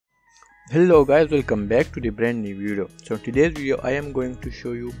Hello guys, welcome back to the brand new video. So in today's video I am going to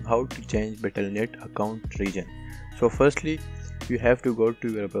show you how to change Battlenet account region. So firstly you have to go to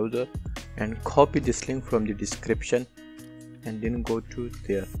your browser and copy this link from the description and then go to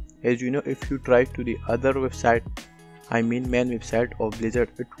there. As you know, if you try to the other website, I mean main website of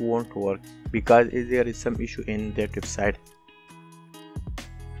Blizzard, it won't work because there is some issue in that website.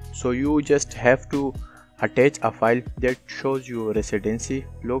 So you just have to attach a file that shows your residency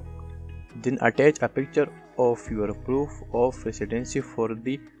look, then attach a picture of your proof of residency for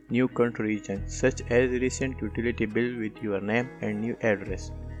the new country region, such as recent utility bill with your name and new address,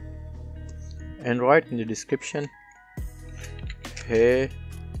 and write in the description, "Hey,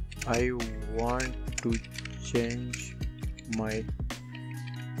 I want to change my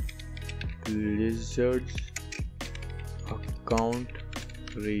Blizzard's account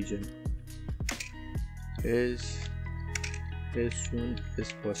region as soon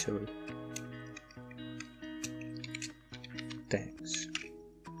as possible. Thanks."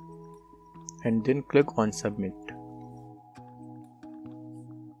 And then click on submit.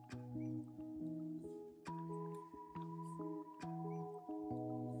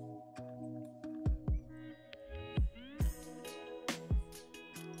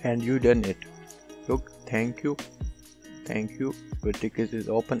 And you done it. Look, thank you. Your ticket is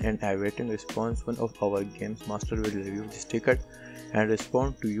open and awaiting response. One of our games master will review this ticket and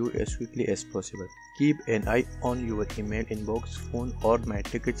respond to you as quickly as possible. Keep an eye on your email inbox, phone or my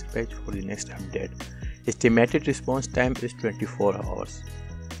tickets page for the next update. Estimated response time is 24 hours.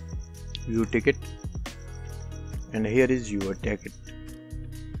 View ticket, and here is your ticket.